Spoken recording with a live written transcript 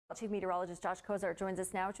Chief Meteorologist Josh Cozart joins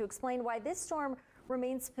us now to explain why this storm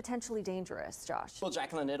remains potentially dangerous. Josh. Well,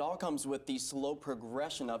 Jacqueline, it all comes with the slow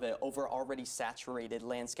progression of it over already saturated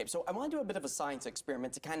landscape. So I want to do a bit of a science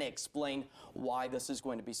experiment to kind of explain why this is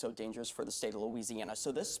going to be so dangerous for the state of Louisiana.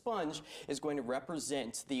 So this sponge is going to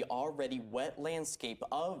represent the already wet landscape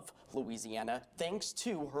of Louisiana thanks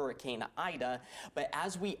to Hurricane Ida. But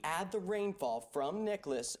as we add the rainfall from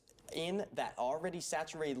Nicholas in that already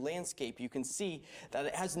saturated landscape, you can see that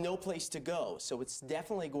it has no place to go. So it's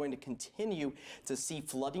definitely going to continue to see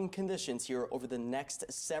flooding conditions here over the next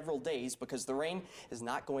several days because the rain is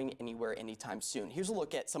not going anywhere anytime soon. Here's a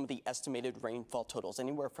look at some of the estimated rainfall totals,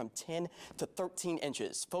 anywhere from 10 to 13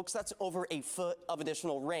 inches. Folks, that's over a foot of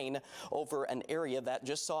additional rain over an area that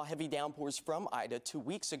just saw heavy downpours from Ida 2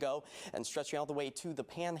 weeks ago and stretching all the way to the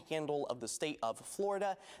panhandle of the state of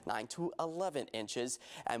Florida, 9 to 11 inches.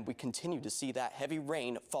 And we continue to see that heavy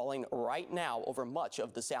rain falling right now over much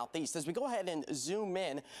of the southeast. As we go ahead and zoom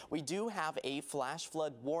in, we do have a flash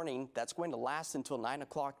flood warning that's going to last until 9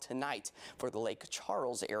 o'clock tonight for the Lake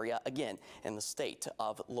Charles area, again in the state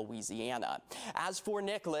of Louisiana. As for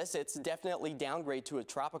Nicholas, it's definitely downgrade to a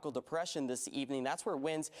tropical depression this evening. That's where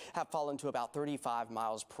winds have fallen to about 35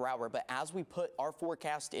 miles per hour. But as we put our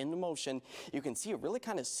forecast into motion, you can see it really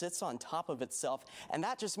kind of sits on top of itself, and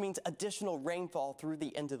that just means additional rainfall through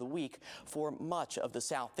the end of the week for much of the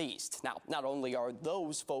southeast. Now, not only are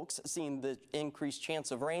those folks seeing the increased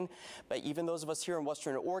chance of rain, but even those of us here in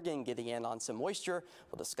Western Oregon getting in on some moisture.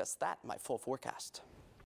 We'll discuss that in my full forecast.